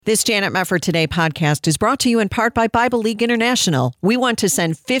This Janet Mefford Today podcast is brought to you in part by Bible League International. We want to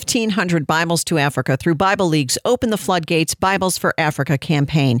send 1,500 Bibles to Africa through Bible League's Open the Floodgates Bibles for Africa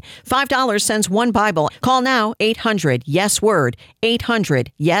campaign. $5 sends one Bible. Call now, 800-YES-WORD,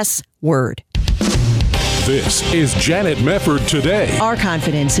 800-YES-WORD. This is Janet Mefford Today. Our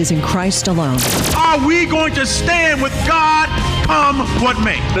confidence is in Christ alone. Are we going to stand with God come what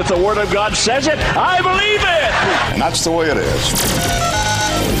may? If the Word of God says it, I believe it. And that's the way it is.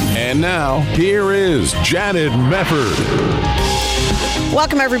 And now, here is Janet Mefford.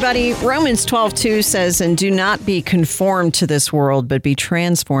 Welcome, everybody. Romans 12:2 says, "And do not be conformed to this world, but be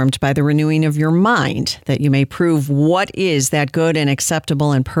transformed by the renewing of your mind, that you may prove what is that good and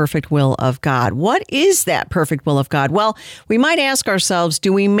acceptable and perfect will of God." What is that perfect will of God? Well, we might ask ourselves,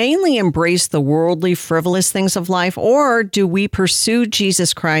 do we mainly embrace the worldly, frivolous things of life, or do we pursue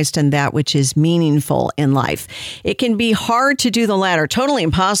Jesus Christ and that which is meaningful in life? It can be hard to do the latter, totally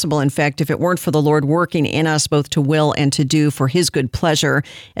impossible, in fact, if it weren't for the Lord working in us both to will and to do for his good pleasure,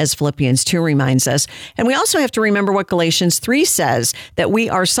 as Philippians 2 reminds us. And we also have to remember what Galatians 3 says, that we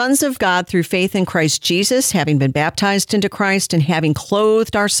are sons of God through faith in Christ Jesus, having been baptized into Christ and having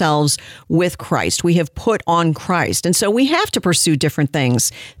clothed ourselves with Christ. We have put on Christ. And so we have to pursue different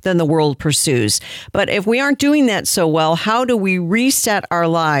things than the world pursues. But if we aren't doing that so well, how do we reset our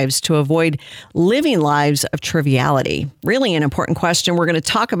lives to avoid living lives of triviality? Really an important question. We're going to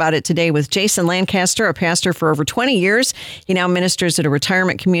talk about it today with Jason Lancaster, a pastor for over 20 years. He now ministers at a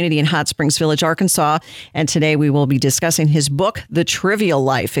retirement community in Hot Springs Village, Arkansas. And today we will be discussing his book, The Trivial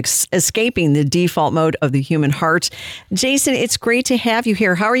Life, Escaping the Default Mode of the Human Heart. Jason, it's great to have you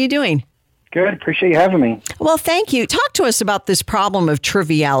here. How are you doing? Good. Appreciate you having me. Well, thank you. Talk to us about this problem of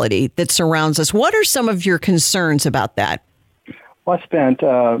triviality that surrounds us. What are some of your concerns about that? Well, I spent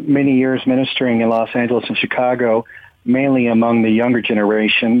many years ministering in Los Angeles and Chicago, mainly among the younger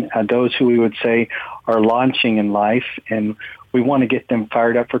generation, those who we would say are launching in life, and we want to get them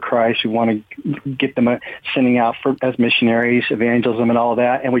fired up for Christ. We want to get them sending out as missionaries, evangelism, and all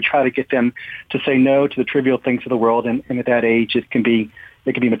that. And we try to get them to say no to the trivial things of the world. And at that age, it can be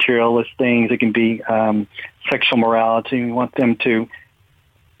materialist things. It can be sexual morality. We want them to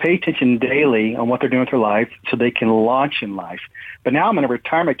pay attention daily on what they're doing with their life so they can launch in life. But now I'm in a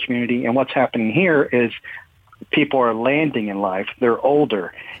retirement community, and what's happening here is people are landing in life. They're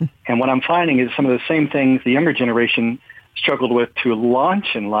older. And what I'm finding is some of the same things the younger generation struggled with to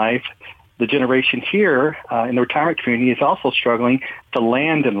launch in life. The generation here in the retirement community is also struggling to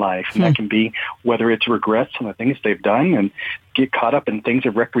land in life. And that can be whether it's regrets on the things they've done and get caught up in things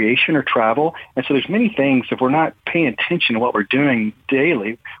of recreation or travel. And so there's many things, if we're not paying attention to what we're doing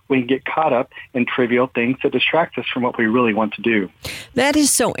daily, we can get caught up in trivial things that distract us from what we really want to do. That is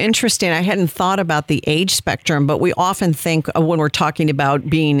so interesting. I hadn't thought about the age spectrum, but we often think when we're talking about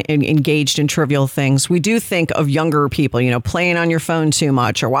being engaged in trivial things, we do think of younger people, playing on your phone too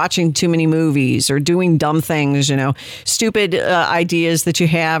much or watching too many movies or doing dumb things, stupid ideas that you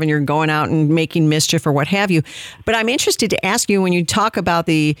have and you're going out and making mischief or what have you. But I'm interested to ask you, when you talk about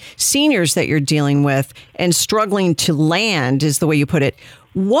the seniors that you're dealing with and struggling to land, is the way you put it,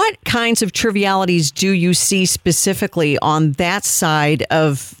 what kinds of trivialities do you see specifically on that side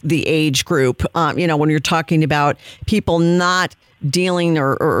of the age group? When you're talking about people not dealing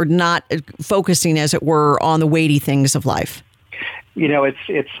or not focusing, as it were, on the weighty things of life.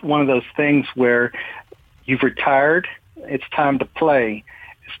 It's one of those things where you've retired. It's time to play.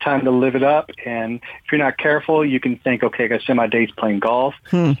 It's time to live it up. And if you're not careful, you can think, okay, I got to spend my days playing golf,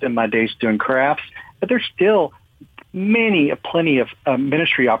 spend my days doing crafts. But there's still plenty of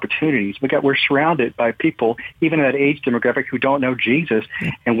ministry opportunities. We're surrounded by people, even at that age demographic, who don't know Jesus.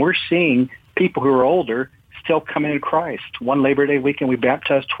 And we're seeing people who are older still coming to Christ. One Labor Day weekend, we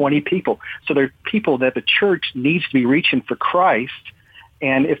baptized 20 people. So there are people that the church needs to be reaching for Christ.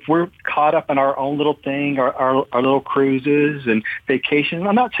 And if we're caught up in our own little thing, our little cruises and vacations,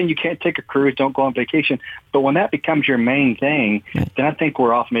 I'm not saying you can't take a cruise, don't go on vacation, but when that becomes your main thing, then I think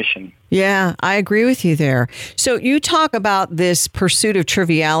we're off mission. Yeah, I agree with you there. So you talk about this pursuit of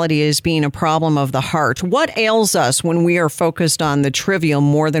triviality as being a problem of the heart. What ails us when we are focused on the trivial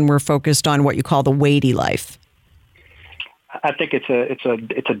more than we're focused on what you call the weighty life? I think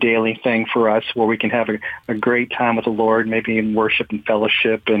it's a daily thing for us where we can have a great time with the Lord, maybe in worship and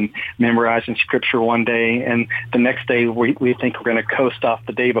fellowship and memorizing Scripture one day, and the next day we think we're going to coast off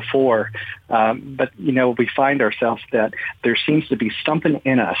the day before. But we find ourselves that there seems to be something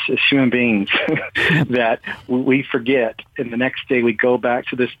in us as human beings that we forget, and the next day we go back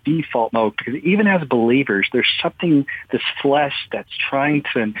to this default mode. Because even as believers, there's something, this flesh, that's trying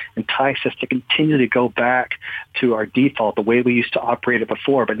to entice us to continue to go back to our default, the way we used to operate it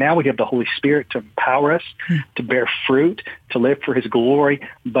before. But now we have the Holy Spirit to empower us to bear fruit, to live for His glory.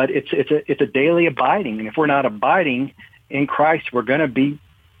 But it's a daily abiding. And if we're not abiding in Christ, we're going to be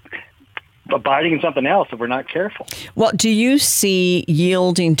abiding in something else if we're not careful. Well, do you see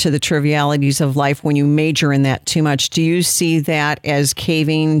yielding to the trivialities of life when you major in that too much? Do you see that as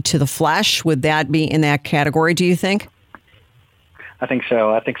caving to the flesh? Would that be in that category, do you think? I think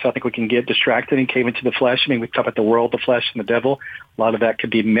so. I think we can get distracted and cave into the flesh. I mean, we talk about the world, the flesh, and the devil. A lot of that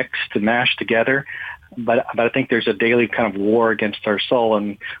could be mixed and mashed together. But I think there's a daily kind of war against our soul,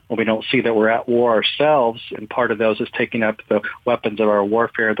 and when we don't see that we're at war ourselves, and part of those is taking up the weapons of our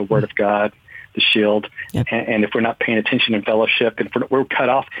warfare, the Word of God, the shield, and if we're not paying attention in fellowship, and if we're cut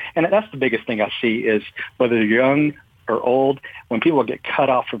off, and that's the biggest thing I see is whether you're young or old, when people get cut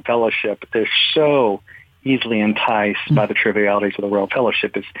off from fellowship, they're so easily enticed by the trivialities of the world.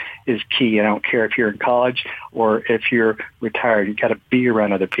 Fellowship is key. I don't care if you're in college or if you're retired. You got to be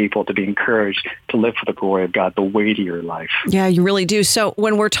around other people to be encouraged to live for the glory of God, the weightier life. Yeah, you really do. So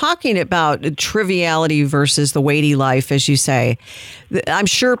when we're talking about triviality versus the weighty life, as you say, I'm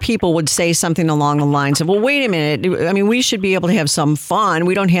sure people would say something along the lines of, well, wait a minute. I mean, we should be able to have some fun.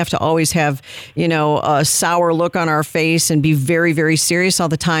 We don't have to always have, a sour look on our face and be very, very serious all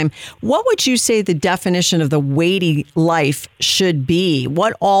the time. What would you say the definition of the weighty life should be?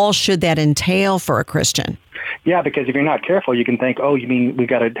 What all should that entail for a Christian? Yeah, because if you're not careful, you can think, oh, you mean we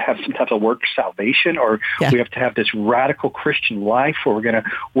got to have some type of work salvation, or we have to have this radical Christian life where we're going to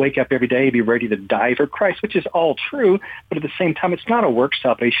wake up every day, be ready to die for Christ, which is all true. But at the same time, it's not a work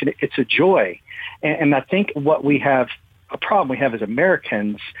salvation. It's a joy. And I think a problem we have as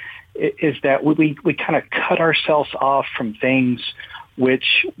Americans is that we kind of cut ourselves off from things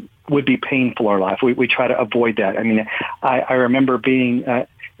which would be painful in our life. We try to avoid that. I mean, I remember being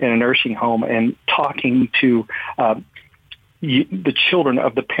in a nursing home and talking to the children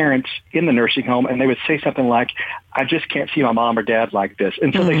of the parents in the nursing home, and they would say something like, I just can't see my mom or dad like this.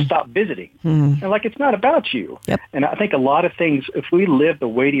 And so they stop visiting. And it's not about you. Yep. And I think a lot of things, if we live the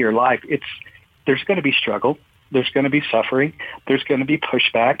weightier life, there's going to be struggle. There's going to be suffering. There's going to be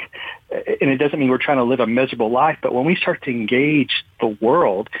pushback. And it doesn't mean we're trying to live a miserable life, but when we start to engage the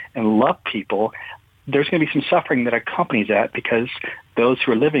world and love people, there's going to be some suffering that accompanies that, because those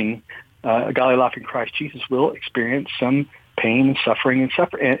who are living a godly life in Christ Jesus will experience some pain and suffering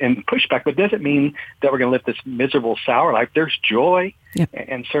and pushback. But it doesn't mean that we're going to live this miserable, sour life. There's joy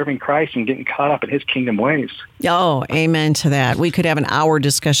and serving Christ and getting caught up in His kingdom ways. Oh, amen to that. We could have an hour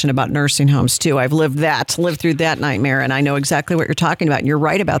discussion about nursing homes, too. I've lived through that nightmare, and I know exactly what you're talking about, and you're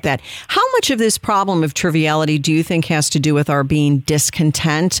right about that. How much of this problem of triviality do you think has to do with our being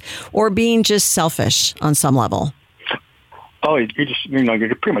discontent or being just selfish on some level? Oh, you're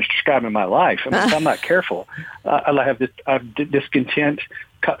pretty much describing my life. I mean, if I'm not careful, I have discontent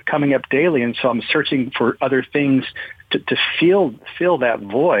coming up daily, and so I'm searching for other things to fill that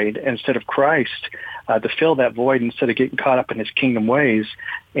void instead of Christ, to fill that void instead of getting caught up in His kingdom ways.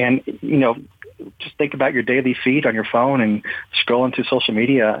 And just think about your daily feed on your phone and scrolling through social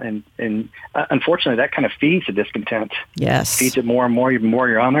media, and unfortunately, that kind of feeds the discontent. Yes, feeds it more and more. The more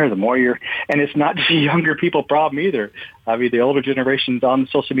you're on there, the more and it's not just a younger people problem either. I mean, the older generation's on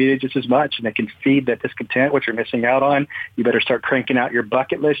social media just as much, and it can feed that discontent, which you're missing out on. You better start cranking out your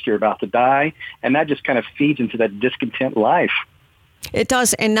bucket list. You're about to die, and that just kind of feeds into that discontent life. It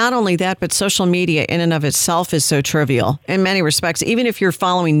does. And not only that, but social media in and of itself is so trivial in many respects, even if you're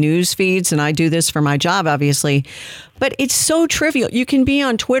following news feeds, and I do this for my job, obviously, but it's so trivial. You can be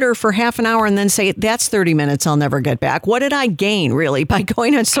on Twitter for half an hour and then say, that's 30 minutes I'll never get back. What did I gain, really, by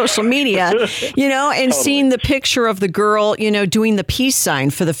going on social media, and totally. Seeing the picture of the girl, doing the peace sign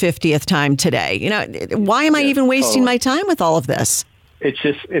for the 50th time today? Why am I even wasting my time with all of this?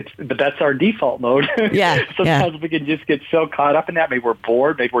 But that's our default mode. Yeah. Sometimes we can just get so caught up in that. Maybe we're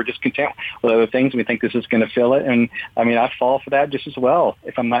bored. Maybe we're discontent with other things, and we think this is going to fill it. And I mean, I fall for that just as well.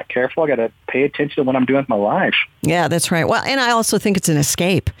 If I'm not careful, I got to pay attention to what I'm doing with my life. Yeah, that's right. Well, and I also think it's an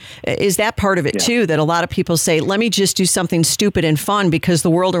escape. Is that part of it too? That a lot of people say, let me just do something stupid and fun because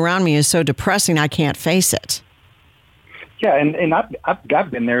the world around me is so depressing, I can't face it. Yeah, and I've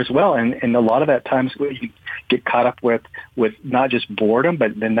been there as well, and a lot of that times you get caught up with not just boredom,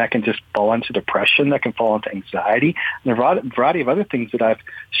 but then that can just fall into depression, that can fall into anxiety, and a variety of other things that I've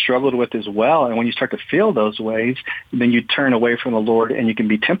struggled with as well. And when you start to feel those ways, then you turn away from the Lord, and you can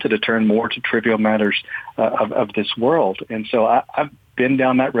be tempted to turn more to trivial matters of this world. And so I've been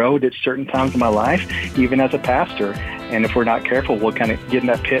down that road at certain times in my life, even as a pastor. And if we're not careful, we'll kind of get in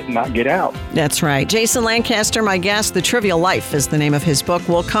that pit and not get out. That's right. Jason Lancaster, my guest. The Trivial Life is the name of his book.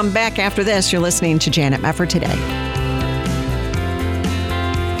 We'll come back after this. You're listening to Janet Mefford Today.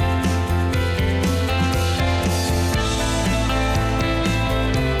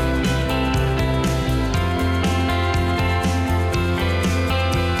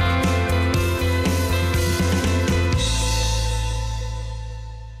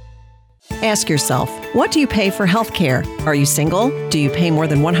 Ask yourself, what do you pay for health care? Are you single? Do you pay more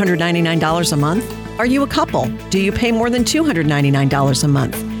than $199 a month? Are you a couple? Do you pay more than $299 a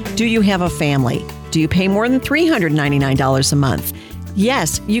month? Do you have a family? Do you pay more than $399 a month?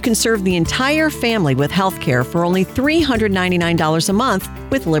 Yes, you can serve the entire family with health care for only $399 a month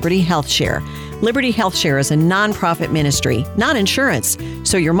with Liberty Health Share. Liberty Health Share is a nonprofit ministry, not insurance,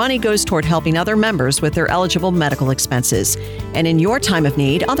 so your money goes toward helping other members with their eligible medical expenses. And in your time of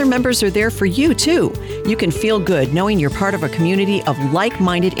need, other members are there for you, too. You can feel good knowing you're part of a community of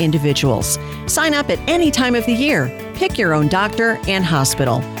like-minded individuals. Sign up at any time of the year. Pick your own doctor and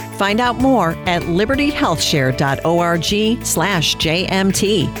hospital. Find out more at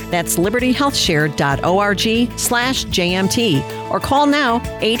libertyhealthshare.org/JMT. That's libertyhealthshare.org/JMT. Or call now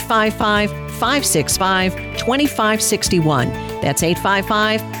 855-565-2561. That's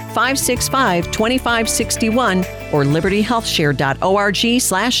 855-565-2561 or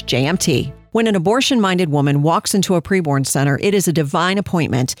libertyhealthshare.org/JMT. When an abortion-minded woman walks into a preborn center, it is a divine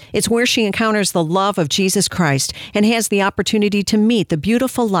appointment. It's where she encounters the love of Jesus Christ and has the opportunity to meet the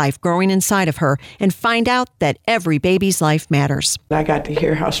beautiful life growing inside of her and find out that every baby's life matters. I got to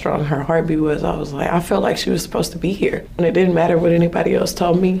hear how strong her heartbeat was. I was like, I felt like she was supposed to be here. And it didn't matter what anybody else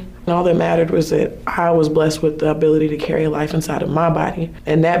told me. And all that mattered was that I was blessed with the ability to carry life inside of my body.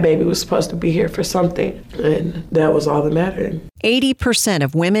 And that baby was supposed to be here for something. And that was all that mattered. 80%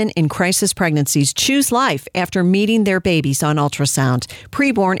 of women in crisis pregnancies choose life after meeting their babies on ultrasound.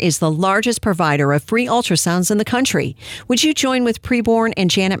 Preborn is the largest provider of free ultrasounds in the country. Would you join with Preborn and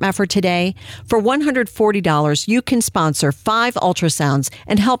Janet Mefford today? For $140, you can sponsor 5 ultrasounds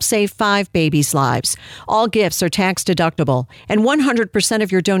and help save 5 babies' lives. All gifts are tax deductible, and 100%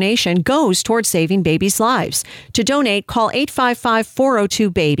 of your donation goes towards saving babies' lives. To donate, call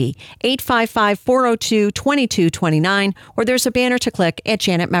 855-402-BABY, 855-402-2229, or there's a banner to click at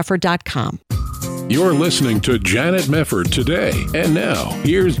janetmefford.com. You're listening to Janet Mefford today. And now,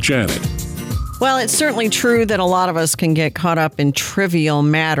 here's Janet. Well, it's certainly true that a lot of us can get caught up in trivial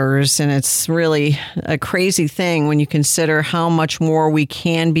matters, and it's really a crazy thing when you consider how much more we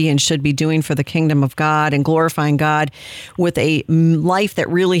can be and should be doing for the kingdom of God and glorifying God with a life that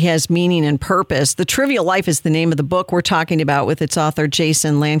really has meaning and purpose. The Trivial Life is the name of the book we're talking about with its author,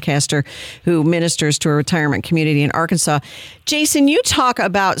 Jason Lancaster, who ministers to a retirement community in Arkansas. Jason, you talk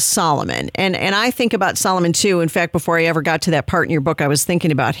about Solomon, and I think about Solomon too. In fact, before I ever got to that part in your book, I was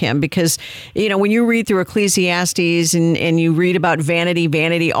thinking about him because, you know, when you read through Ecclesiastes and you read about vanity,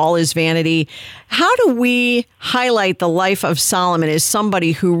 vanity, all is vanity, how do we highlight the life of Solomon as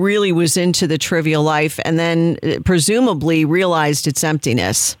somebody who really was into the trivial life and then presumably realized its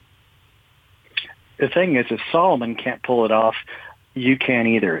emptiness? The thing is, if Solomon can't pull it off, you can't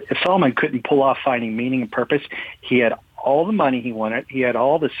either. If Solomon couldn't pull off finding meaning and purpose, he had all the money he wanted. He had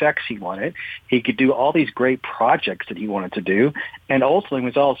all the sex he wanted. He could do all these great projects that he wanted to do. And ultimately, when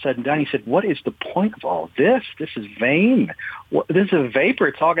it was all said and done, he said, what is the point of all this? This is vain. This is a vapor.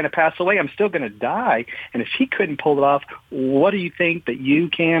 It's all going to pass away. I'm still going to die. And if he couldn't pull it off, what do you think that you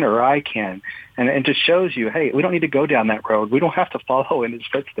can or I can? And it just shows you, hey, we don't need to go down that road. We don't have to follow in his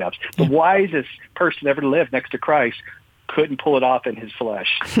footsteps. The wisest person ever lived next to Christ couldn't pull it off in his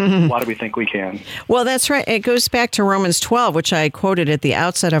flesh. Why do we think we can? Well, that's right. It goes back to Romans 12, which I quoted at the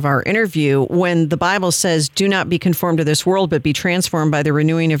outset of our interview, when the Bible says, do not be conformed to this world, but be transformed by the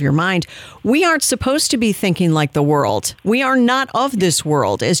renewing of your mind. We aren't supposed to be thinking like the world. We are not of this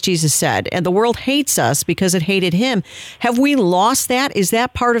world, as Jesus said, and the world hates us because it hated him. Have we lost that? Is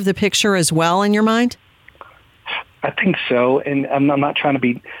that part of the picture as well in your mind? I think so, and I'm not trying to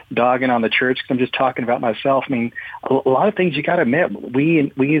be dogging on the church because I'm just talking about myself. I mean, a lot of things you got to admit. We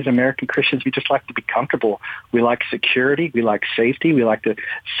as American Christians, we just like to be comfortable. We like security. We like safety. We like to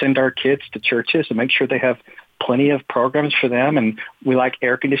send our kids to churches and make sure they have plenty of programs for them, and we like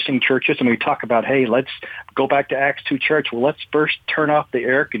air conditioning churches. And we talk about, hey, let's go back to Acts 2 Church. Well, let's first turn off the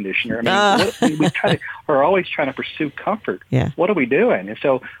air conditioner. I mean, we are always trying to pursue comfort. Yeah. What are we doing? And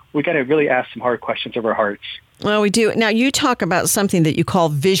so we got to really ask some hard questions of our hearts. Well, we do. Now, you talk about something that you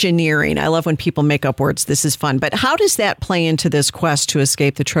call visioneering. I love when people make up words. This is fun. But how does that play into this quest to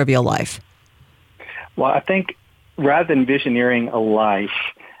escape the trivial life? Well, I think rather than visioneering a life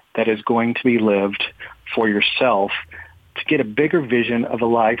that is going to be lived for yourself, to get a bigger vision of a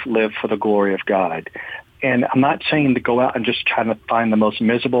life lived for the glory of God. And I'm not saying to go out and just try to find the most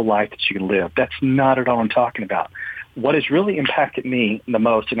miserable life that you can live. That's not at all what I'm talking about. What has really impacted me the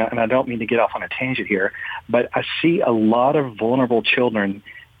most, and I don't mean to get off on a tangent here, but I see a lot of vulnerable children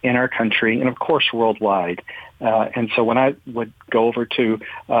in our country and, of course, worldwide. And so when I would go over to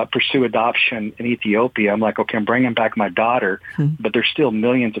pursue adoption in Ethiopia, I'm like, okay, I'm bringing back my daughter, but there's still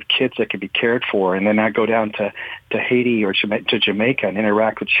millions of kids that can be cared for. And then I go down to Haiti or to Jamaica and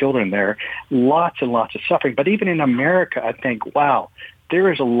interact with children there. Lots and lots of suffering. But even in America, I think, wow,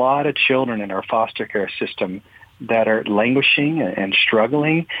 there is a lot of children in our foster care system that are languishing and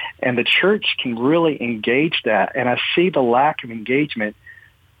struggling, and the church can really engage that. And I see the lack of engagement,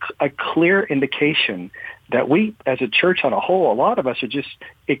 a clear indication that we, as a church on a whole, a lot of us are just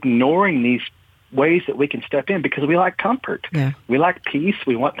ignoring these ways that we can step in because we like comfort. Yeah. We like peace.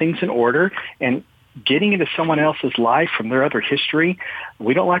 We want things in order. And getting into someone else's life from their other history,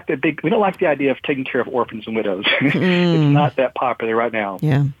 we don't like the idea of taking care of orphans and widows. It's not that popular right now.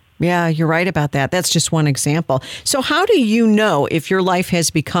 Yeah. Yeah, you're right about that. That's just one example. So how do you know if your life has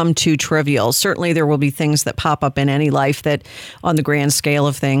become too trivial? Certainly there will be things that pop up in any life that on the grand scale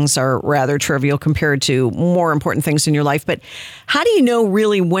of things are rather trivial compared to more important things in your life. But how do you know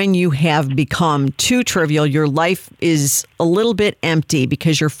really when you have become too trivial, your life is a little bit empty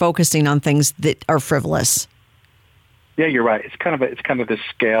because you're focusing on things that are frivolous? Yeah, you're right. It's kind of this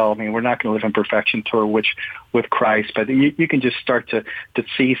scale. I mean, we're not going to live in perfection with Christ, but you can just start to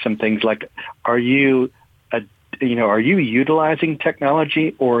see some things like, are you utilizing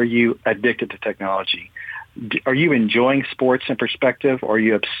technology or are you addicted to technology? Are you enjoying sports in perspective or are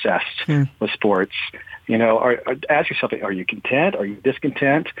you obsessed with sports? Ask yourself, are you content? Are you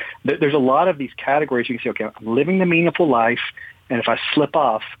discontent? There's a lot of these categories. You can say, okay, I'm living the meaningful life, and if I slip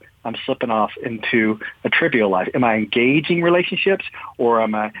off, I'm slipping off into a trivial life. Am I engaging relationships or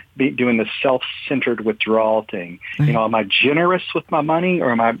am I doing the self-centered withdrawal thing? Mm-hmm. Am I generous with my money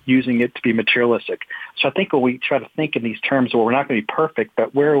or am I using it to be materialistic? So I think when we try to think in these terms, well, we're not going to be perfect,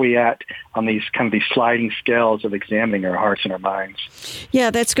 but where are we at on these sliding scales of examining our hearts and our minds?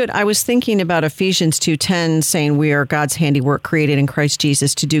 Yeah, that's good. I was thinking about Ephesians 2:10 saying we are God's handiwork created in Christ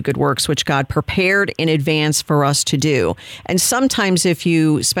Jesus to do good works, which God prepared in advance for us to do. And sometimes if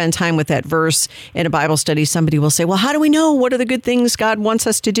you spend time with that verse in a Bible study, somebody will say, well, how do we know what are the good things God wants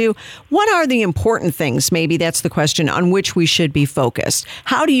us to do? What are the important things? Maybe that's the question on which we should be focused.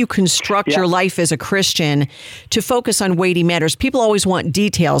 How do you construct your life as a Christian to focus on weighty matters? People always want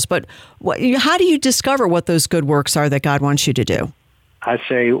details, but how do you discover what those good works are that God wants you to do? I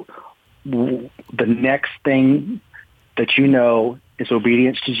say the next thing that you know is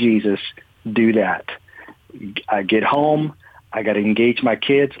obedience to Jesus. Do that. I get home. I got to engage my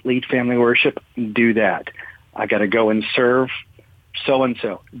kids, lead family worship, do that. I got to go and serve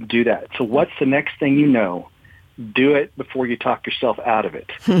so-and-so, do that. So what's the next thing you know? Do it before you talk yourself out of it.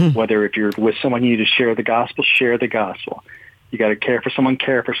 Whether if you're with someone you need to share the gospel, share the gospel. You got to care for someone,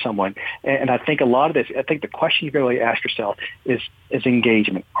 care for someone. And I think a lot of this, I think the question you really ask yourself is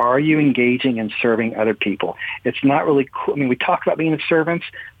engagement. Are you engaging in serving other people? It's not really cool. I mean, we talk about being servants,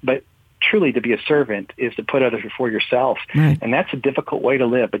 but truly to be a servant is to put others before yourself. Right. And that's a difficult way to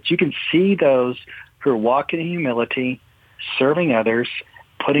live. But you can see those who are walking in humility, serving others,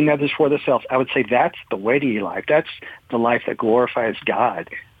 putting others before themselves. I would say that's the weighty life. That's the life that glorifies God,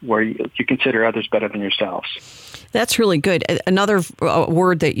 where you consider others better than yourselves. That's really good. Another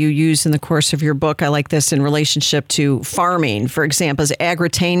word that you use in the course of your book, I like this in relationship to farming, for example, is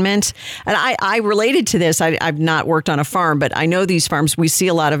agritainment. And I related to this. I've not worked on a farm, but I know these farms. We see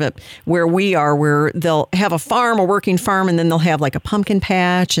a lot of it where we are, where they'll have a working farm, and then they'll have like a pumpkin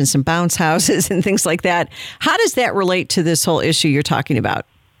patch and some bounce houses and things like that. How does that relate to this whole issue you're talking about?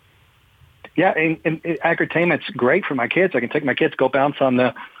 Yeah, and agritainment's great for my kids. I can take my kids, go bounce on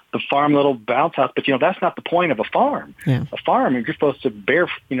the farm little bounce house, but that's not the point of a farm. Yeah. A farm, you're supposed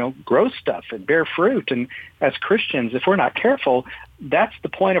to grow stuff and bear fruit. And as Christians, if we're not careful, that's the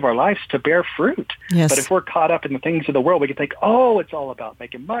point of our lives, to bear fruit. Yes. But if we're caught up in the things of the world, we can think, it's all about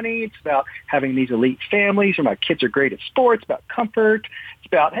making money. It's about having these elite families, or my kids are great at sports, about comfort. It's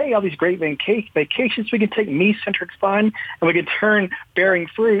about, hey, all these great vacations. We can take me-centered fun, and we can turn bearing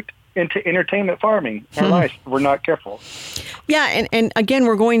fruit into entertainment farming. Our life, we're not careful. Yeah, and again,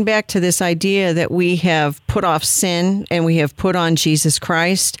 we're going back to this idea that we have put off sin and we have put on Jesus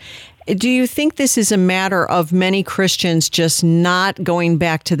Christ. Do you think this is a matter of many Christians just not going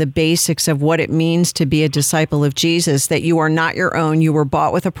back to the basics of what it means to be a disciple of Jesus, that you are not your own, you were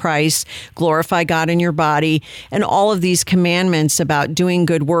bought with a price, glorify God in your body, and all of these commandments about doing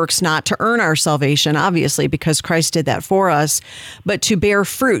good works, not to earn our salvation, obviously, because Christ did that for us, but to bear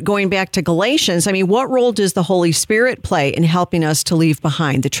fruit? Going back to Galatians, I mean, what role does the Holy Spirit play in helping us to leave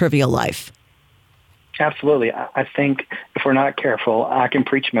behind the trivial life? Absolutely. I think if we're not careful, I can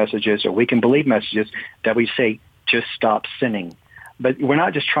preach messages, or we can believe messages that we say, just stop sinning. But we're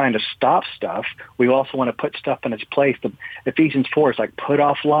not just trying to stop stuff. We also want to put stuff in its place. The Ephesians 4 is like put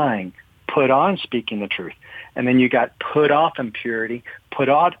off lying, put on speaking the truth. And then you got put off impurity, put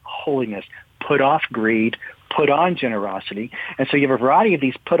on holiness, put off greed, put on generosity. And so you have a variety of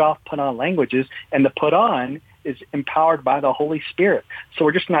these put off, put on languages, and the put on is empowered by the Holy Spirit. So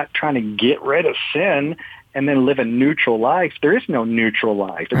we're just not trying to get rid of sin and then live a neutral life. There is no neutral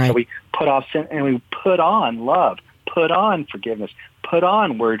life. And so we put off sin and we put on love, put on forgiveness, put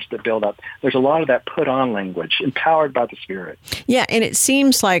on words that build up. There's a lot of that put on language empowered by the Spirit. Yeah, and it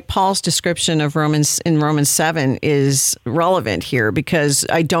seems like Paul's description of Romans 7 is relevant here, because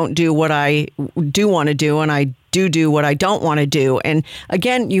I don't do what I do want to do, and I do what I don't want to do. And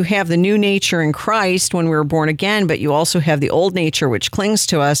again, you have the new nature in Christ when we were born again, but you also have the old nature which clings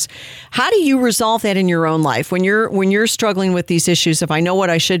to us. How do you resolve that in your own life when you're struggling with these issues of I know what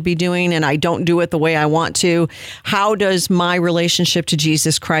I should be doing and I don't do it the way I want to? How does my relationship to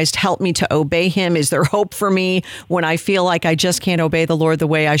Jesus Christ help me to obey him? Is there hope for me when I feel like I just can't obey the Lord the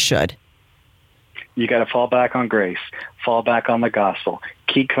way I should? You got to fall back on grace, fall back on the gospel,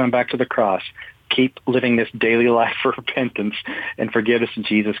 keep coming back to the cross. Keep living this daily life for repentance and forgiveness in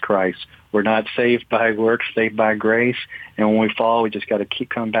Jesus Christ. We're not saved by works, saved by grace. And when we fall, we just got to keep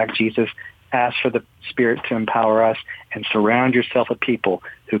coming back to Jesus. Ask for the Spirit to empower us, and surround yourself with people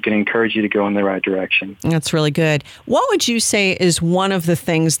who can encourage you to go in the right direction. That's really good. What would you say is one of the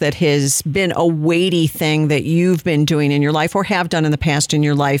things that has been a weighty thing that you've been doing in your life or have done in the past in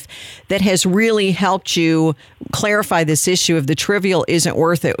your life that has really helped you clarify this issue of the trivial isn't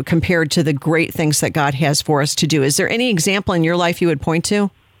worth it compared to the great things that God has for us to do? Is there any example in your life you would point to?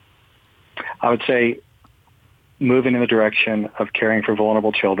 I would say moving in the direction of caring for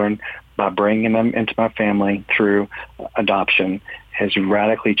vulnerable children by bringing them into my family through adoption has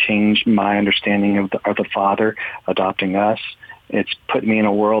radically changed my understanding of the Father adopting us. It's put me in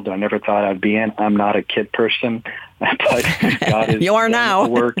a world that I never thought I'd be in. I'm not a kid person, but God has you are now.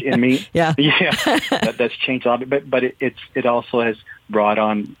 work in me. Yeah. That's changed a lot. But it also has brought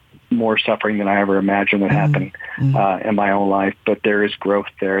on more suffering than I ever imagined would happen in my own life. But there is growth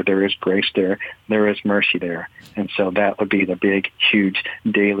there. There is grace there. There is mercy there. And so that would be the big, huge,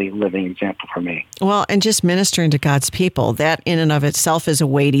 daily living example for me. Well, and just ministering to God's people, that in and of itself is a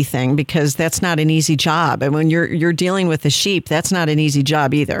weighty thing, because that's not an easy job. And when you're dealing with the sheep, that's not an easy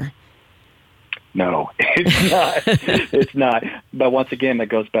job either. No, it's not. It's not. But once again, that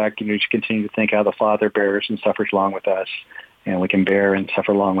goes back, you continue to think how the Father bears and suffers along with us. And we can bear and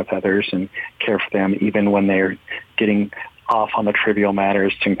suffer along with others and care for them, even when they're getting off on the trivial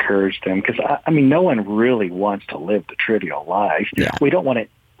matters, to encourage them. Because, I mean, no one really wants to live the trivial life. Yeah. We don't want to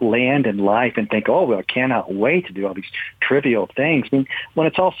land in life and think, oh, well, I cannot wait to do all these trivial things. I mean, when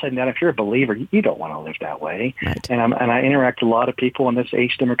it's all said and done, if you're a believer, you don't want to live that way. Right. And I interact with a lot of people in this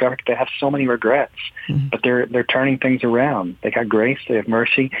age demographic that have so many regrets, but they're turning things around. They got grace, they have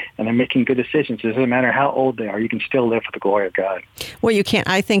mercy, and they're making good decisions. It doesn't matter how old they are. You can still live for the glory of God. Well, you can't.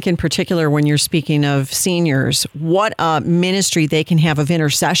 I think in particular when you're speaking of seniors, what a ministry they can have of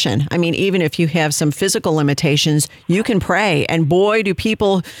intercession. I mean, even if you have some physical limitations, you can pray. And boy, do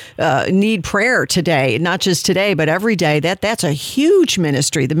people need prayer today, not just today, but every day. That's a huge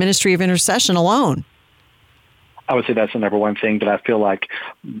ministry, the ministry of intercession alone. I would say that's the number one thing that I feel like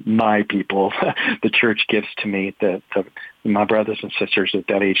my people, the church, gives to me, that my brothers and sisters of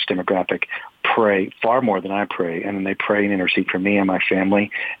that age demographic pray far more than I pray, and they pray and intercede for me and my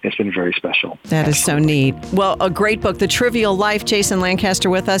family. It's been very special. That is so neat. Well, a great book, The Trivial Life. Jason Lancaster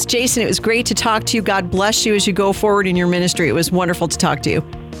with us. Jason, it was great to talk to you. God bless you as you go forward in your ministry. It was wonderful to talk to you.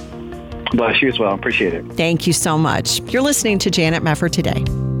 Bless you as well. Appreciate it. Thank you so much. You're listening to Janet Mefford Today.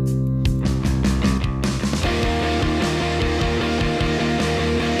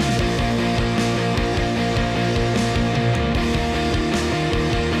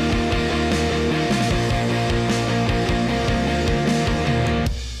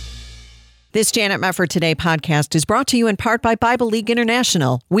 This Janet Mefford Today podcast is brought to you in part by Bible League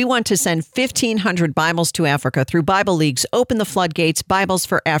International. We want to send 1,500 Bibles to Africa through Bible League's Open the Floodgates Bibles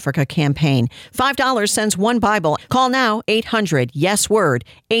for Africa campaign. $5 sends one Bible. Call now, 800-YES-WORD,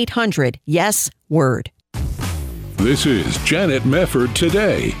 800-YES-WORD. This is Janet Mefford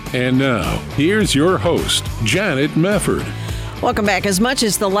Today. And now, here's your host, Janet Mefford. Welcome back. As much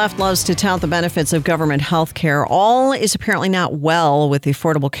as the left loves to tout the benefits of government health care, all is apparently not well with the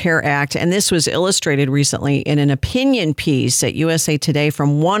Affordable Care Act. And this was illustrated recently in an opinion piece at USA Today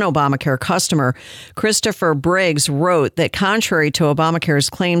from one Obamacare customer. Christopher Briggs wrote that contrary to Obamacare's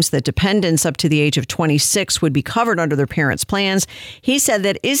claims that dependents up to the age of 26 would be covered under their parents' plans, he said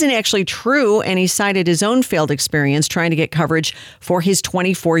that isn't actually true. And he cited his own failed experience trying to get coverage for his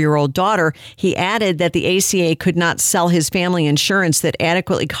 24-year-old daughter. He added that the ACA could not sell his family insurance that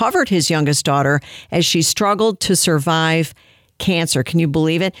adequately covered his youngest daughter as she struggled to survive cancer. Can you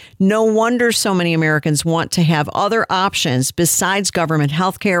believe it? No wonder so many Americans want to have other options besides government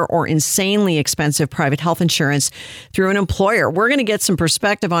health care or insanely expensive private health insurance through an employer. We're going to get some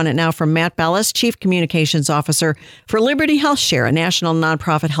perspective on it now from Matt Bellis, Chief Communications Officer for Liberty Health Share, a national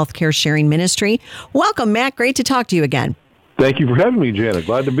nonprofit healthcare sharing ministry. Welcome, Matt. Great to talk to you again. Thank you for having me, Janet.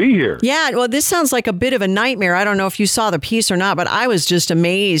 Glad to be here. Yeah, well, this sounds like a bit of a nightmare. I don't know if you saw the piece or not, but I was just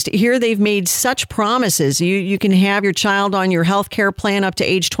amazed. Here they've made such promises. You can have your child on your health care plan up to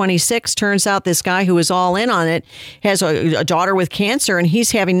age 26. Turns out this guy who was all in on it has a daughter with cancer, and he's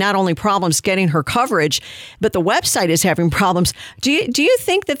having not only problems getting her coverage, but the website is having problems. Do you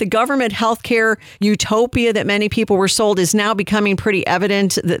think that the government health care utopia that many people were sold is now becoming pretty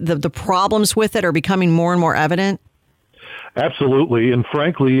evident? The problems with it are becoming more and more evident? Absolutely. And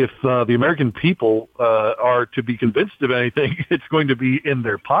frankly, if the American people are to be convinced of anything, it's going to be in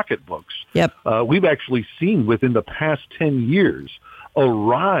their pocketbooks. Yep. We've actually seen within the past 10 years a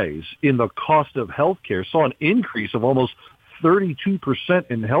rise in the cost of healthcare, saw an increase of almost 32%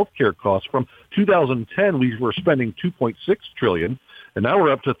 in healthcare costs. From 2010, we were spending $2.6 trillion, and now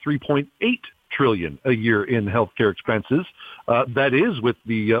we're up to $3.8 trillion a year in healthcare expenses. That is with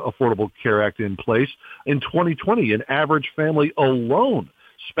the Affordable Care Act in place. In 2020, an average family alone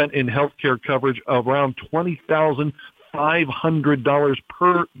spent in healthcare coverage around $20,500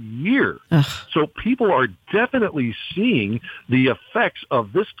 per year. Ugh. So people are definitely seeing the effects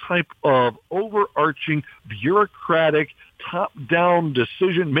of this type of overarching bureaucratic top-down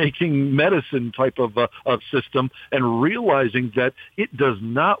decision-making medicine type of system, and realizing that it does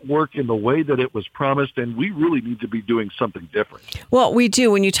not work in the way that it was promised, and we really need to be doing something different. Well, we do.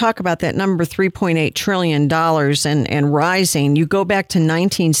 When you talk about that number, $3.8 trillion and rising, you go back to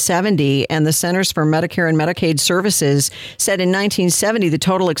 1970, and the Centers for Medicare and Medicaid Services said in 1970 the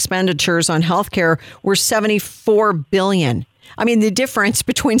total expenditures on healthcare were $74 billion. I mean, the difference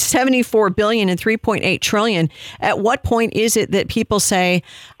between $74 billion and $3.8 trillion, at what point is it that people say,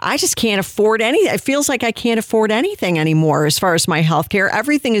 I just can't afford anything? It feels like I can't afford anything anymore as far as my health care.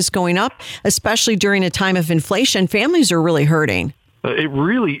 Everything is going up, especially during a time of inflation. Families are really hurting. It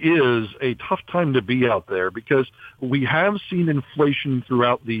really is a tough time to be out there because we have seen inflation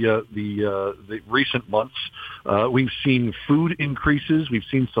throughout the recent months. We've seen food increases. We've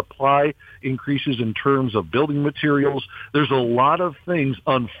seen supply increases in terms of building materials. There's a lot of things,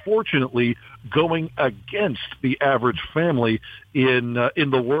 unfortunately, going against the average family in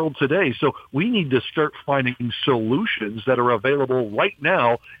the world today. So we need to start finding solutions that are available right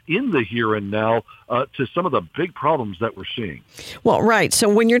now in the here and now to some of the big problems that we're seeing. Well, right. So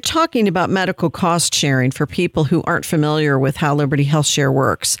when you're talking about medical cost sharing for people who aren't familiar with how Liberty Health Share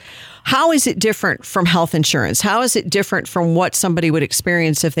works, how is it different from health insurance? How is it different from what somebody would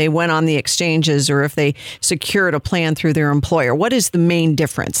experience if they went on the exchanges or if they secured a plan through their employer? What is the main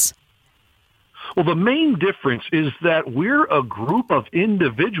difference? Well, the main difference is that we're a group of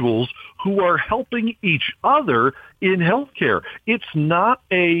individuals who are helping each other in healthcare. It's not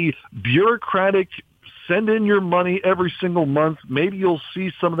a bureaucratic send in your money every single month. Maybe you'll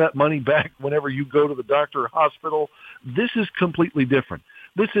see some of that money back whenever you go to the doctor or hospital. This is completely different.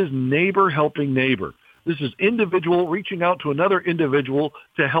 This is neighbor helping neighbor. This is individual reaching out to another individual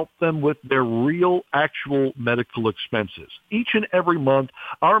to help them with their real, actual medical expenses. Each and every month,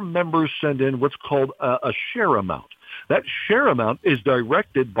 our members send in what's called a share amount. That share amount is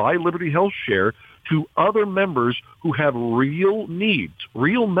directed by Liberty Health Share to other members who have real needs,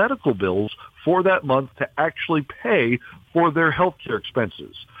 real medical bills for that month to actually pay for their health care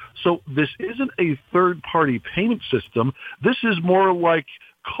expenses. So this isn't a third-party payment system. This is more like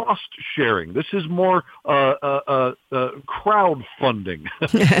cost sharing. This is more crowdfunding.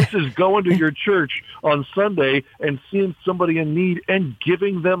 This is going to your church on Sunday and seeing somebody in need and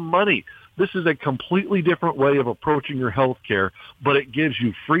giving them money. This is a completely different way of approaching your health care, but it gives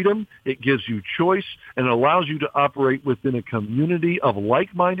you freedom, it gives you choice, and it allows you to operate within a community of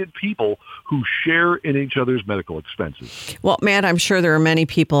like-minded people who share in each other's medical expenses. Well, Matt, I'm sure there are many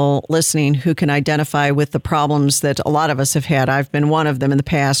people listening who can identify with the problems that a lot of us have had. I've been one of them in the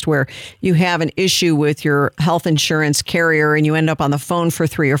past, where you have an issue with your health insurance carrier and you end up on the phone for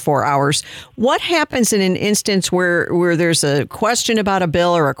 3 or 4 hours. What happens in an instance where there's a question about a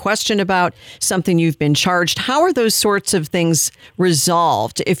bill or a question about something you've been charged? How are those sorts of things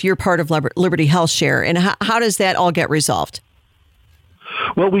resolved if you're part of Liberty Health Share? And how does that all get resolved?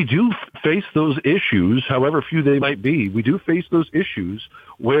 Well, we do face those issues, however few they might be. We do face those issues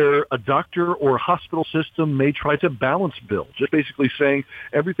where a doctor or hospital system may try to balance bills, just basically saying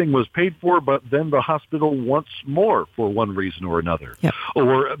everything was paid for, but then the hospital wants more for one reason or another. Yep.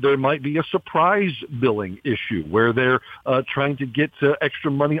 Or there might be a surprise billing issue where they're trying to get extra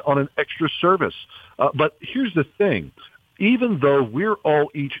money on an extra service. But here's the thing. Even though we're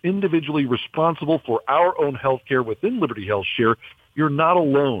all each individually responsible for our own health care within Liberty Health Share, you're not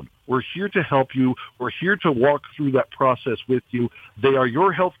alone. We're here to help you. We're here to walk through that process with you. They are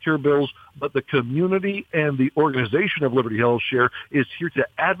your health care bills, but the community and the organization of Liberty Health Share is here to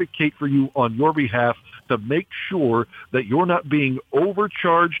advocate for you on your behalf to make sure that you're not being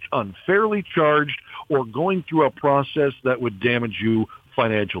overcharged, unfairly charged, or going through a process that would damage you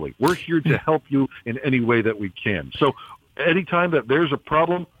financially. We're here to help you in any way that we can. So anytime that there's a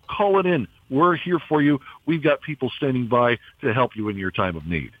problem, call it in. We're here for you. We've got people standing by to help you in your time of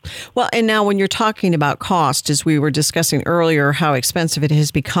need. Well, and now when you're talking about cost, as we were discussing earlier, how expensive it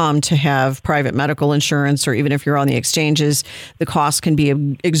has become to have private medical insurance, or even if you're on the exchanges, the costs can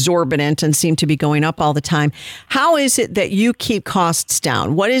be exorbitant and seem to be going up all the time. How is it that you keep costs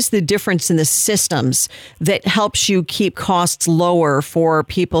down? What is the difference in the systems that helps you keep costs lower for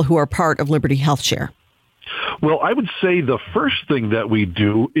people who are part of Liberty Health Share? Well, I would say the first thing that we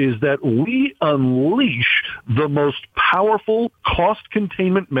do is that we unleash the most powerful cost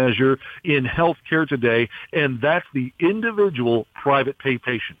containment measure in healthcare today, and that's the individual private pay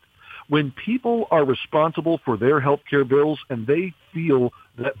patient. When people are responsible for their healthcare bills and they feel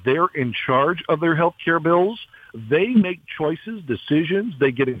that they're in charge of their healthcare bills, they make choices, decisions.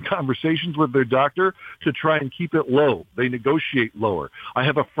 They get in conversations with their doctor to try and keep it low. They negotiate lower. I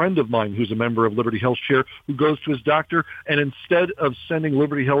have a friend of mine who's a member of Liberty Health Share who goes to his doctor, and instead of sending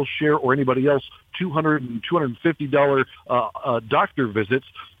Liberty Health Share or anybody else $200 and $250 doctor visits,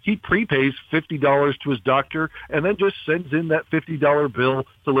 he prepays $50 to his doctor and then just sends in that $50 bill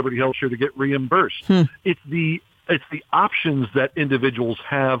to Liberty Health Share to get reimbursed. It's the options that individuals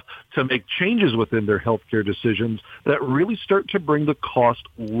have to make changes within their healthcare decisions that really start to bring the cost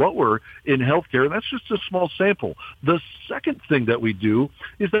lower in healthcare. And that's just a small sample. The second thing that we do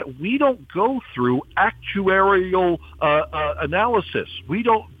is that we don't go through actuarial analysis. We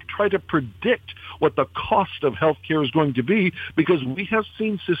don't try to predict what the cost of healthcare is going to be, because we have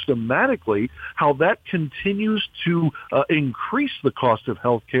seen systematically how that continues to increase the cost of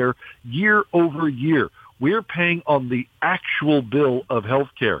healthcare year over year. We're paying on the actual bill of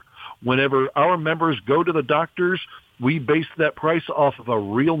healthcare. Whenever our members go to the doctors, we base that price off of a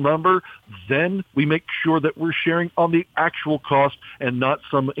real number. Then we make sure that we're sharing on the actual cost and not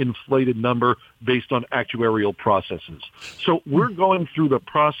some inflated number based on actuarial processes. So we're going through the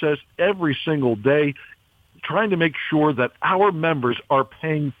process every single day, trying to make sure that our members are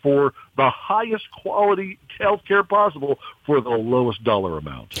paying for the highest quality health care possible for the lowest dollar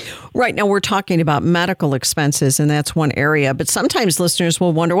amount. Right. Now, we're talking about medical expenses, and that's one area. But sometimes listeners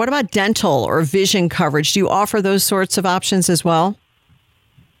will wonder, what about dental or vision coverage? Do you offer those sorts of options as well?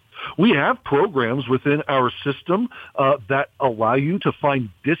 We have programs within our system that allow you to find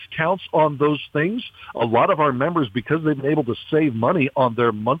discounts on those things. A lot of our members, because they've been able to save money on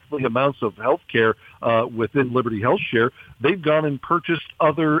their monthly amounts of health care within Liberty Health Share, they've gone and purchased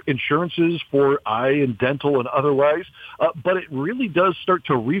other insurances for eye and dental and otherwise. But it really does start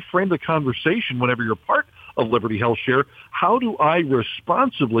to reframe the conversation whenever you're part of Liberty Health Share. How do I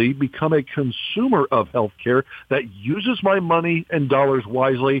responsibly become a consumer of healthcare that uses my money and dollars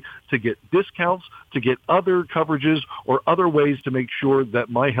wisely to get discounts, to get other coverages, or other ways to make sure that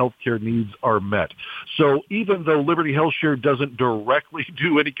my healthcare needs are met? So even though Liberty Health Share doesn't directly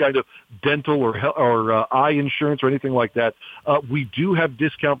do any kind of dental or eye insurance or anything like that, we do have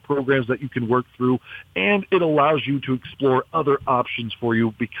discount programs that you can work through, and it allows you to explore other options for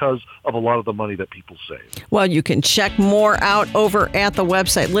you because of a lot of the money that people save. Well, you can check more out over at the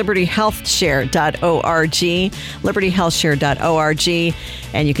website, libertyhealthshare.org, libertyhealthshare.org,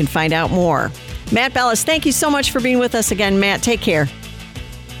 and you can find out more. Matt Bellis, thank you so much for being with us again. Matt, take care.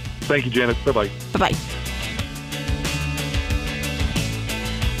 Thank you, Janet. Bye-bye. Bye-bye.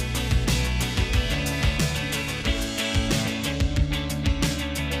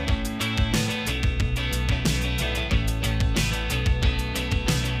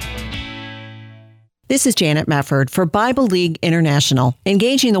 This is Janet Mefford for Bible League International,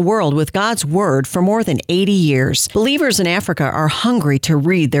 engaging the world with God's Word for more than 80 years. Believers in Africa are hungry to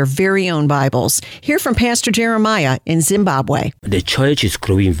read their very own Bibles. Hear from Pastor Jeremiah in Zimbabwe. The church is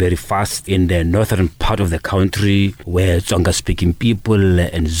growing very fast in the northern part of the country, where Tsonga-speaking people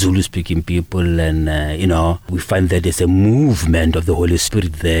and Zulu-speaking people, and we find that there's a movement of the Holy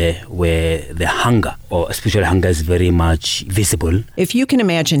Spirit there, where the hunger, or spiritual hunger, is very much visible. If you can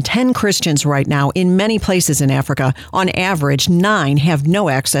imagine 10 Christians right now in many places in Africa, on average, 9 have no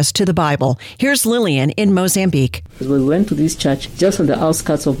access to the Bible. Here's Lillian in Mozambique. We went to this church just on the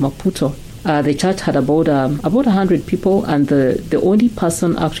outskirts of Maputo. The church had about 100 people, and the only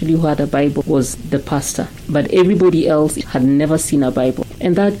person actually who had a Bible was the pastor. But everybody else had never seen a Bible.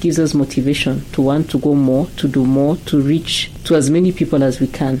 And that gives us motivation to want to go more, to do more, to reach to as many people as we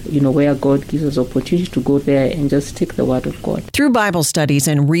can, where God gives us opportunity to go there and just take the Word of God. Through Bible studies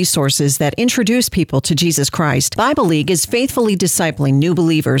and resources that introduce people to Jesus Christ, Bible League is faithfully discipling new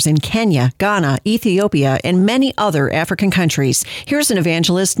believers in Kenya, Ghana, Ethiopia, and many other African countries. Here's an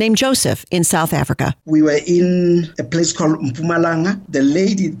evangelist named Joseph in South Africa. We were in a place called Mpumalanga. The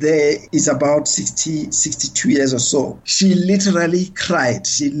lady there is about 62 years or so. She literally cried.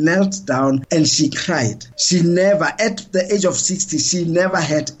 She knelt down and she cried. She never, at the age of 60, she never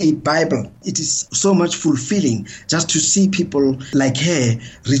had a Bible. It is so much fulfilling just to see people like her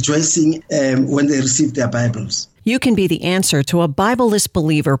rejoicing when they receive their Bibles. You can be the answer to a Bible-less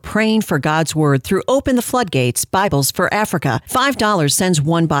believer praying for God's Word through Open the Floodgates, Bibles for Africa. $5 sends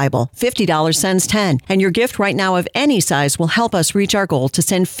 1 Bible. $50 sends 10. And your gift right now of any size will help us reach our goal to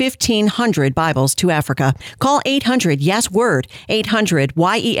send 1,500 Bibles to Africa. Call 800-YES-WORD,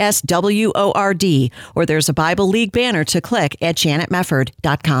 800-YES-WORD, or there's a Bible League banner to click at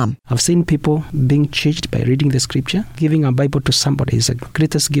janetmefford.com. I've seen people being changed by reading the scripture. Giving a Bible to somebody is the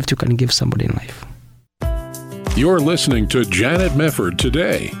greatest gift you can give somebody in life. You're listening to Janet Mefford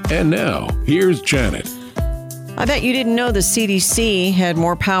today. And now, here's Janet. I bet you didn't know the CDC had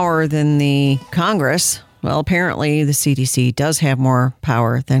more power than the Congress. Well, apparently the CDC does have more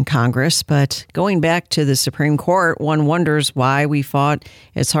power than Congress, but going back to the Supreme Court, one wonders why we fought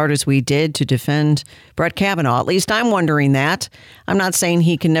as hard as we did to defend Brett Kavanaugh. At least I'm wondering that. I'm not saying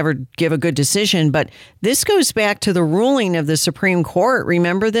he can never give a good decision, but this goes back to the ruling of the Supreme Court.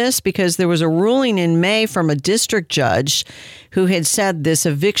 Remember this? Because there was a ruling in May from a district judge who had said this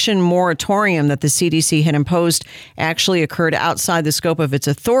eviction moratorium that the CDC had imposed actually occurred outside the scope of its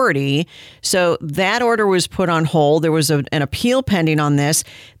authority. So that order was put on hold. There was an appeal pending on this.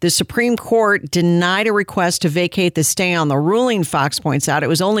 The Supreme Court denied a request to vacate the stay on the ruling, Fox points out. It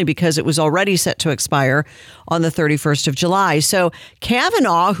was only because it was already set to expire on the 31st of July. So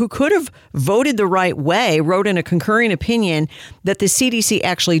Kavanaugh, who could have voted the right way, wrote in a concurring opinion that the CDC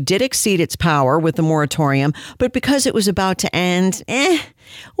actually did exceed its power with the moratorium, but because it was about to end,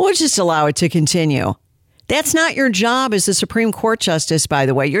 we'll just allow it to continue. That's not your job as a Supreme Court justice, by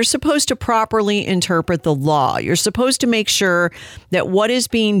the way. You're supposed to properly interpret the law. You're supposed to make sure that what is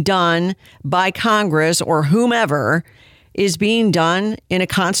being done by Congress or whomever is being done in a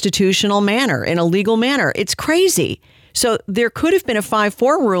constitutional manner, in a legal manner. It's crazy. So there could have been a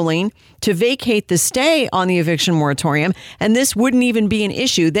 5-4 ruling to vacate the stay on the eviction moratorium, and this wouldn't even be an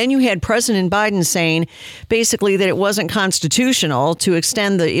issue. Then you had President Biden saying basically that it wasn't constitutional to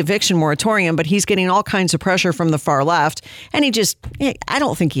extend the eviction moratorium, but he's getting all kinds of pressure from the far left. And I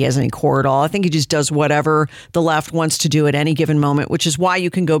don't think he has any core at all. I think he just does whatever the left wants to do at any given moment, which is why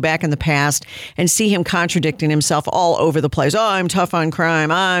you can go back in the past and see him contradicting himself all over the place. Oh, I'm tough on crime.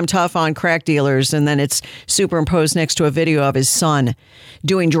 I'm tough on crack dealers. And then it's superimposed next to a video of his son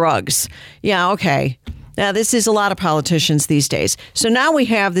doing drugs. Yeah, okay. Now, this is a lot of politicians these days. So now we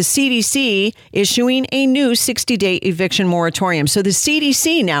have the CDC issuing a new 60-day eviction moratorium. So the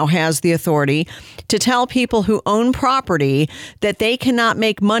CDC now has the authority to tell people who own property that they cannot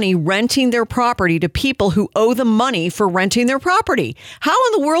make money renting their property to people who owe them money for renting their property. How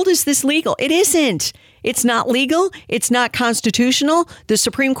in the world is this legal? It isn't. It's not legal. It's not constitutional. The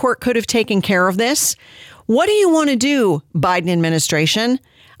Supreme Court could have taken care of this. What do you want to do, Biden administration?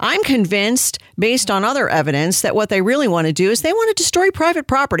 I'm convinced, based on other evidence, that what they really want to do is they want to destroy private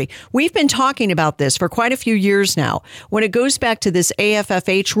property. We've been talking about this for quite a few years now. When it goes back to this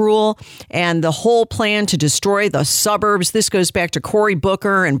AFFH rule and the whole plan to destroy the suburbs, this goes back to Cory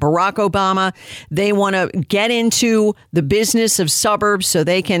Booker and Barack Obama. They want to get into the business of suburbs so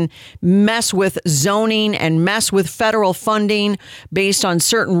they can mess with zoning and mess with federal funding based on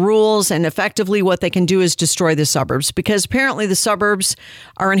certain rules. And effectively what they can do is destroy the suburbs, because apparently the suburbs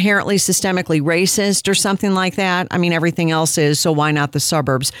are inherently systemically racist or something like that. I mean, everything else is, so why not the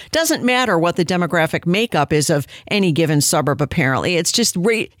suburbs? Doesn't matter what the demographic makeup is of any given suburb, apparently. It's just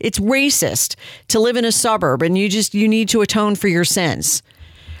it's racist to live in a suburb, and you need to atone for your sins.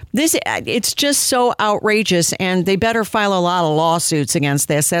 It's just so outrageous, and they better file a lot of lawsuits against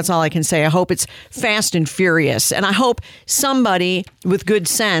this. That's all I can say. I hope it's fast and furious, and I hope somebody with good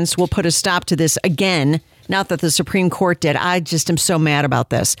sense will put a stop to this again. Not that the Supreme Court did. I just am so mad about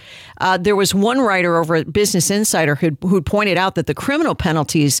this. There was one writer over at Business Insider who pointed out that the criminal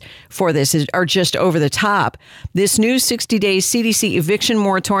penalties for this are just over the top. This new 60-day CDC eviction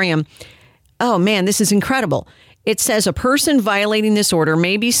moratorium, oh man, this is incredible. It says a person violating this order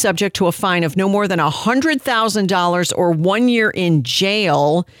may be subject to a fine of no more than $100,000 or 1 year in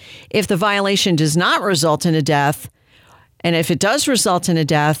jail if the violation does not result in a death. And if it does result in a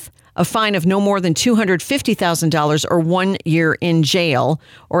death, a fine of no more than $250,000 or 1 year in jail,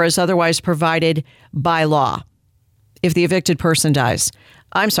 or as otherwise provided by law if the evicted person dies.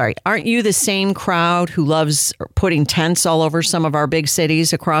 I'm sorry, aren't you the same crowd who loves putting tents all over some of our big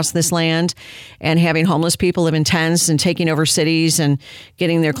cities across this land and having homeless people live in tents and taking over cities and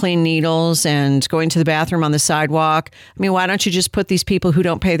getting their clean needles and going to the bathroom on the sidewalk? I mean, why don't you just put these people who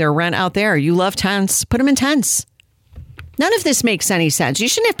don't pay their rent out there? You love tents. Put them in tents. None of this makes any sense. You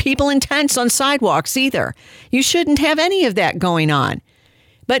shouldn't have people in tents on sidewalks either. You shouldn't have any of that going on.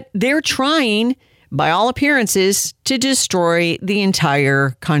 But they're trying, by all appearances, to destroy the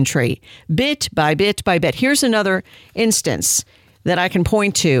entire country, bit by bit by bit. Here's another instance that I can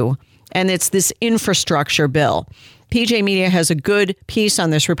point to, and it's this infrastructure bill. PJ Media has a good piece on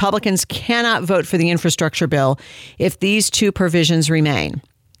this. Republicans cannot vote for the infrastructure bill if these two provisions remain.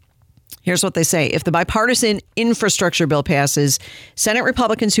 Here's what they say. If the bipartisan infrastructure bill passes, Senate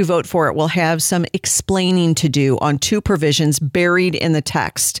Republicans who vote for it will have some explaining to do on two provisions buried in the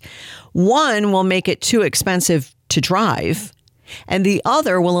text. One will make it too expensive to drive, and the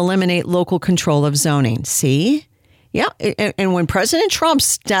other will eliminate local control of zoning. See? Yeah. And when President Trump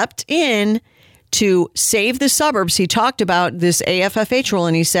stepped in to save the suburbs, he talked about this AFFH rule,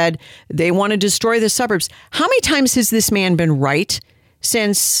 and he said they want to destroy the suburbs. How many times has this man been right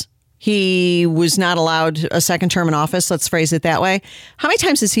since he was not allowed a second term in office? Let's phrase it that way. How many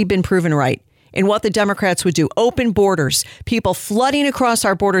times has he been proven right in what the Democrats would do? Open borders, people flooding across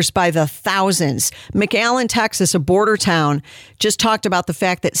our borders by the thousands. McAllen, Texas, a border town, just talked about the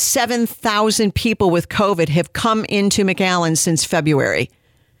fact that 7,000 people with COVID have come into McAllen since February.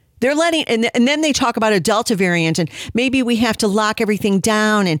 They're letting, and then they talk about a Delta variant, and maybe we have to lock everything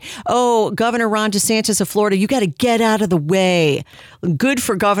down. And, oh, Governor Ron DeSantis of Florida, you got to get out of the way. Good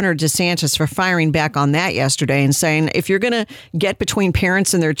for Governor DeSantis for firing back on that yesterday and saying, if you're going to get between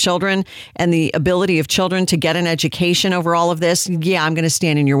parents and their children and the ability of children to get an education over all of this, yeah, I'm going to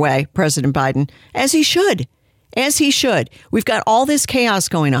stand in your way, President Biden, as he should. As he should. We've got all this chaos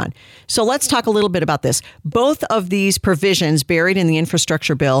going on. So let's talk a little bit about this. Both of these provisions buried in the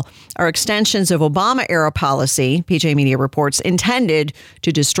infrastructure bill are extensions of Obama-era policy, PJ Media reports, intended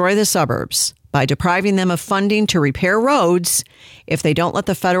to destroy the suburbs by depriving them of funding to repair roads if they don't let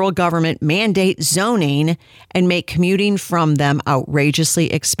the federal government mandate zoning and make commuting from them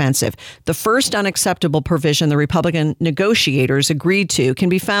outrageously expensive. The first unacceptable provision the Republican negotiators agreed to can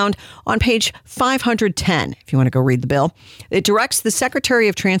be found on page 510, if you want to go read the bill. It directs the Secretary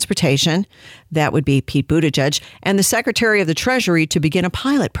of Transportation, that would be Pete Buttigieg, and the Secretary of the Treasury to begin a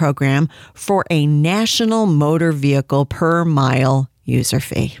pilot program for a national motor vehicle per mile user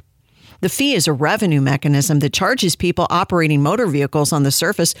fee. The fee is a revenue mechanism that charges people operating motor vehicles on the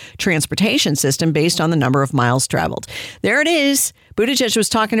surface transportation system based on the number of miles traveled. There it is. Buttigieg was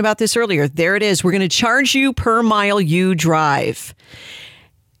talking about this earlier. There it is. We're going to charge you per mile you drive.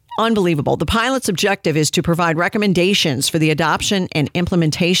 Unbelievable. The pilot's objective is to provide recommendations for the adoption and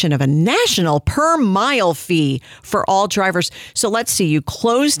implementation of a national per mile fee for all drivers. So let's see, you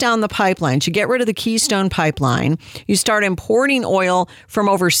close down the pipelines, you get rid of the Keystone Pipeline, you start importing oil from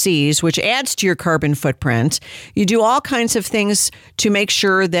overseas, which adds to your carbon footprint. You do all kinds of things to make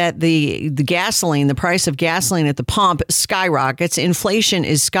sure that the gasoline, the price of gasoline at the pump skyrockets. Inflation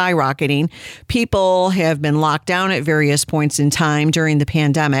is skyrocketing. People have been locked down at various points in time during the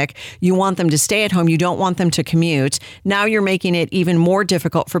pandemic. You want them to stay at home. You don't want them to commute. Now you're making it even more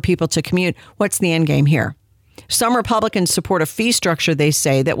difficult for people to commute. What's the end game here? Some Republicans support a fee structure, they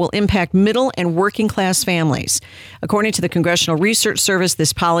say, that will impact middle and working class families. According to the Congressional Research Service,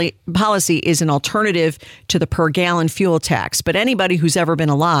 this policy is an alternative to the per gallon fuel tax. But anybody who's ever been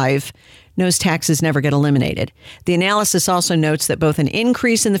alive knows taxes never get eliminated. The analysis also notes that both an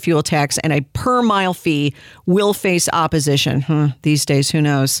increase in the fuel tax and a per mile fee will face opposition. These days, who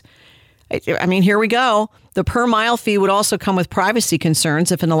knows? I mean, here we go. The per mile fee would also come with privacy concerns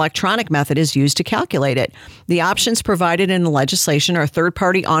if an electronic method is used to calculate it. The options provided in the legislation are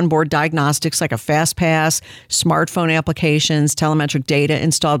third-party onboard diagnostics like a FastPass, smartphone applications, telemetric data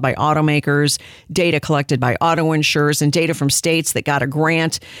installed by automakers, data collected by auto insurers, and data from states that got a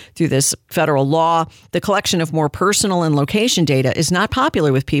grant through this federal law. The collection of more personal and location data is not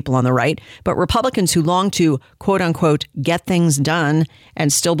popular with people on the right, but Republicans who long to, quote-unquote, get things done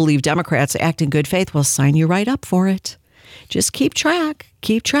and still believe Democrats act in good faith will sign you right up for it. Just keep track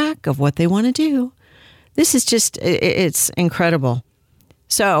of what they want to do. This is just, it's incredible.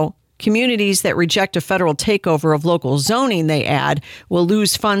 So communities that reject a federal takeover of local zoning, they add, will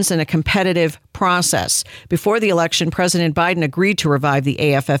lose funds in a competitive process. Before the election, President Biden agreed to revive the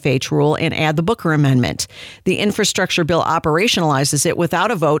AFFH rule and add the Booker Amendment. The infrastructure bill operationalizes it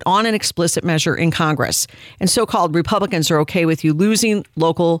without a vote on an explicit measure in Congress. And so-called Republicans are okay with you losing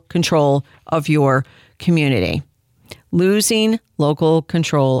local control of your community. Losing local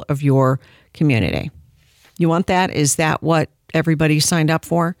control of your community. You want that? Is that what everybody signed up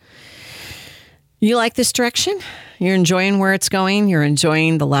for? You like this direction? You're enjoying where it's going? You're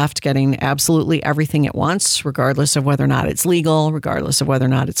enjoying the left getting absolutely everything at once, regardless of whether or not it's legal, regardless of whether or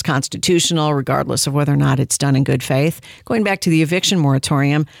not it's constitutional, regardless of whether or not it's done in good faith. Going back to the eviction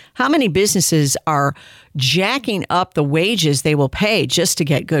moratorium, how many businesses are jacking up the wages they will pay just to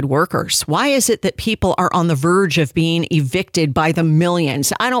get good workers? Why is it that people are on the verge of being evicted by the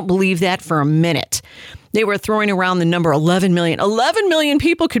millions? I don't believe that for a minute. They were throwing around the number 11 million. 11 million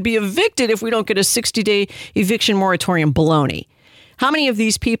people could be evicted if we don't get a 60-day eviction moratorium. Baloney. How many of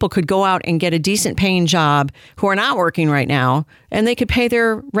these people could go out and get a decent paying job who are not working right now and they could pay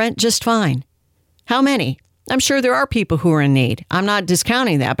their rent just fine? How many? I'm sure there are people who are in need. I'm not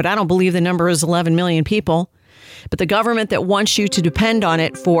discounting that, but I don't believe the number is 11 million people. But the government that wants you to depend on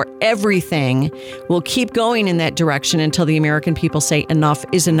it for everything will keep going in that direction until the American people say enough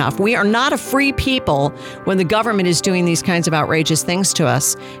is enough. We are not a free people when the government is doing these kinds of outrageous things to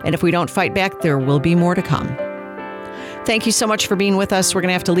us. And if we don't fight back, there will be more to come. Thank you so much for being with us. We're going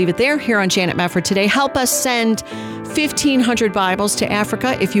to have to leave it there here on Janet Mefford today. Help us send 1,500 Bibles to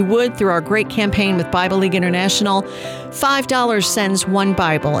Africa, if you would, through our great campaign with Bible League International. $5 sends one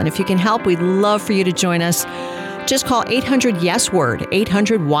Bible. And if you can help, we'd love for you to join us. Just call 800-YES-WORD,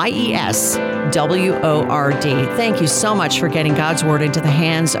 800-YES-WORD. Thank you so much for getting God's Word into the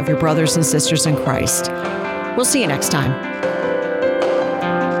hands of your brothers and sisters in Christ. We'll see you next time.